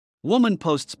Woman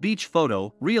posts beach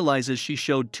photo, realizes she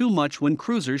showed too much when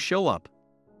cruisers show up.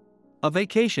 A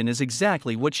vacation is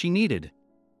exactly what she needed.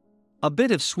 A bit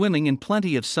of swimming and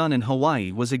plenty of sun in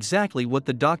Hawaii was exactly what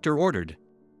the doctor ordered.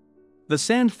 The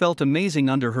sand felt amazing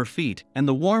under her feet and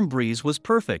the warm breeze was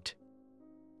perfect.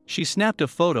 She snapped a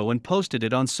photo and posted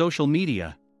it on social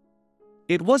media.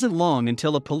 It wasn't long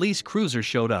until a police cruiser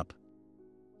showed up.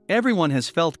 Everyone has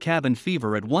felt cabin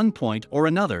fever at one point or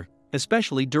another,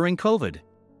 especially during COVID.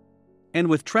 And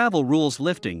with travel rules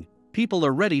lifting, people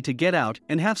are ready to get out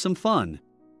and have some fun.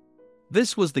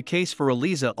 This was the case for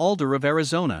Eliza Alder of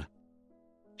Arizona.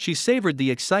 She savored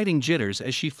the exciting jitters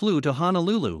as she flew to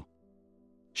Honolulu.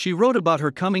 She wrote about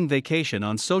her coming vacation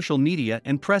on social media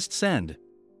and pressed send.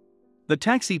 The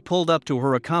taxi pulled up to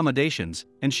her accommodations,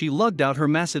 and she lugged out her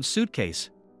massive suitcase.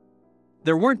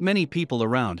 There weren't many people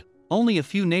around, only a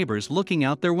few neighbors looking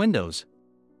out their windows.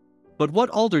 But what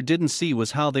Alder didn't see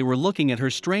was how they were looking at her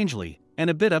strangely, and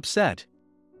a bit upset.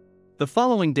 The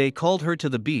following day called her to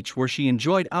the beach where she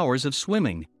enjoyed hours of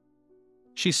swimming.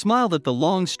 She smiled at the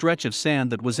long stretch of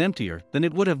sand that was emptier than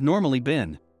it would have normally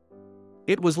been.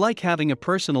 It was like having a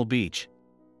personal beach.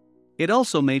 It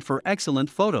also made for excellent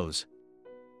photos.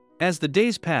 As the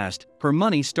days passed, her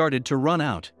money started to run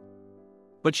out.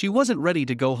 But she wasn't ready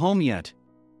to go home yet.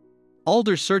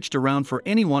 Alder searched around for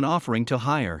anyone offering to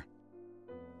hire.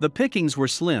 The pickings were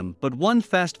slim, but one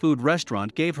fast food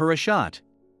restaurant gave her a shot.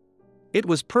 It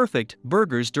was perfect,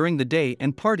 burgers during the day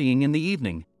and partying in the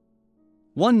evening.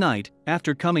 One night,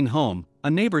 after coming home,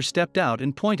 a neighbor stepped out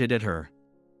and pointed at her.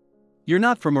 "You're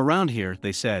not from around here,"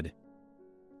 they said.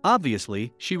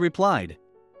 "Obviously," she replied.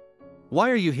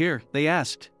 "Why are you here?" they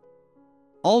asked.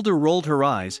 Alder rolled her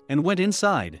eyes and went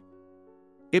inside.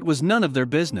 It was none of their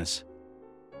business.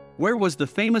 Where was the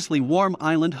famously warm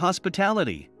island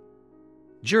hospitality?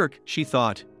 Jerk, she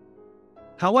thought.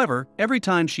 However, every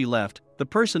time she left, the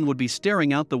person would be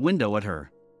staring out the window at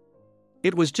her.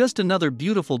 It was just another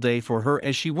beautiful day for her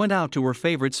as she went out to her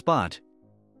favorite spot.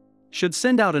 Should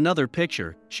send out another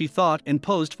picture, she thought, and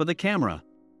posed for the camera.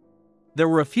 There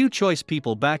were a few choice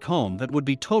people back home that would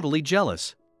be totally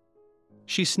jealous.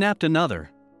 She snapped another.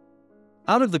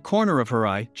 Out of the corner of her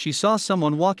eye, she saw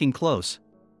someone walking close.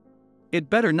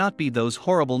 It better not be those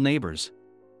horrible neighbors.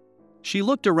 She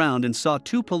looked around and saw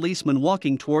two policemen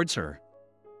walking towards her.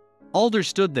 Alder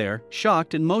stood there,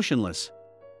 shocked and motionless.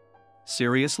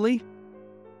 Seriously?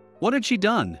 What had she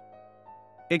done?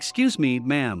 "Excuse me,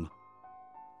 ma'am.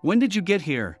 When did you get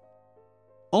here?"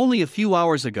 "Only a few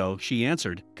hours ago," she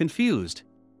answered, confused.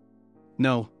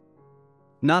 "No.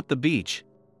 Not the beach.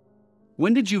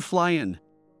 When did you fly in?"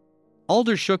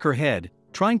 Alder shook her head,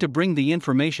 trying to bring the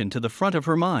information to the front of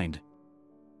her mind.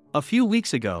 "A few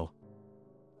weeks ago."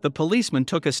 The policeman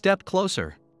took a step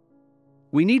closer.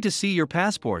 "We need to see your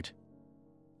passport."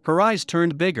 Her eyes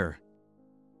turned bigger.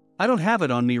 "I don't have it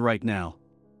on me right now."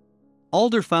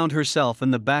 Alder found herself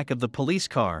in the back of the police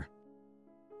car.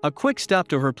 A quick stop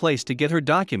to her place to get her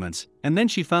documents, and then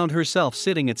she found herself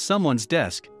sitting at someone's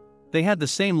desk. They had the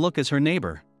same look as her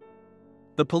neighbor.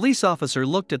 The police officer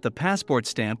looked at the passport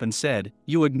stamp and said,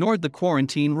 "You ignored the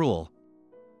quarantine rule.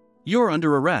 You're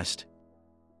under arrest."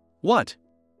 "What?"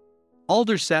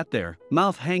 Alder sat there,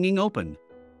 mouth hanging open.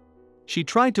 She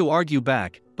tried to argue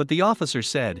back, but the officer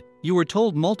said, "You were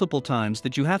told multiple times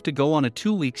that you have to go on a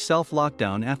 2-week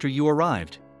self-lockdown after you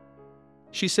arrived."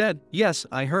 She said, "Yes,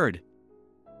 I heard.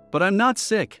 But I'm not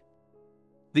sick."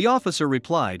 The officer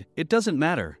replied, "It doesn't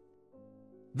matter.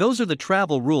 Those are the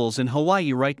travel rules in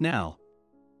Hawaii right now."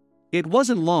 It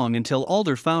wasn't long until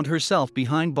Alder found herself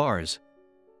behind bars.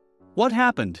 What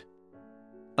happened?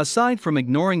 Aside from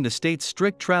ignoring the state's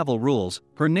strict travel rules,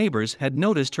 her neighbors had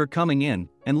noticed her coming in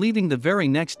and leaving the very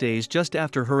next days just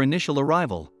after her initial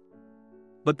arrival.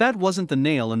 But that wasn't the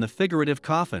nail in the figurative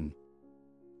coffin.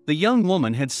 The young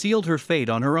woman had sealed her fate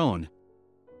on her own.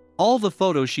 All the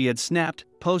photos she had snapped,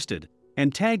 posted,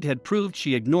 and tagged had proved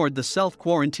she ignored the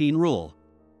self-quarantine rule.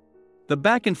 The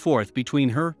back and forth between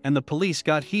her and the police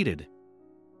got heated.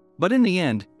 But in the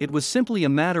end, it was simply a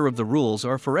matter of the rules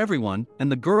are for everyone,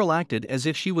 and the girl acted as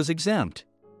if she was exempt.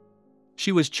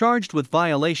 She was charged with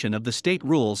violation of the state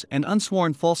rules and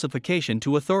unsworn falsification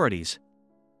to authorities.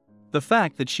 The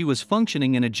fact that she was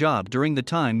functioning in a job during the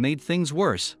time made things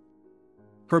worse.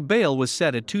 Her bail was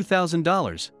set at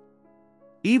 $2,000.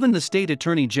 Even the state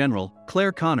attorney general,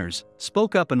 Claire Connors,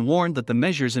 spoke up and warned that the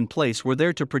measures in place were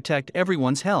there to protect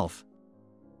everyone's health.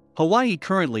 Hawaii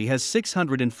currently has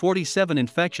 647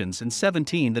 infections and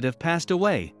 17 that have passed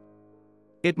away.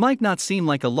 It might not seem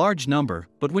like a large number,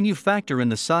 but when you factor in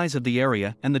the size of the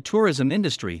area and the tourism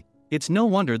industry, it's no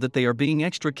wonder that they are being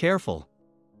extra careful.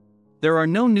 There are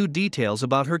no new details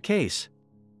about her case.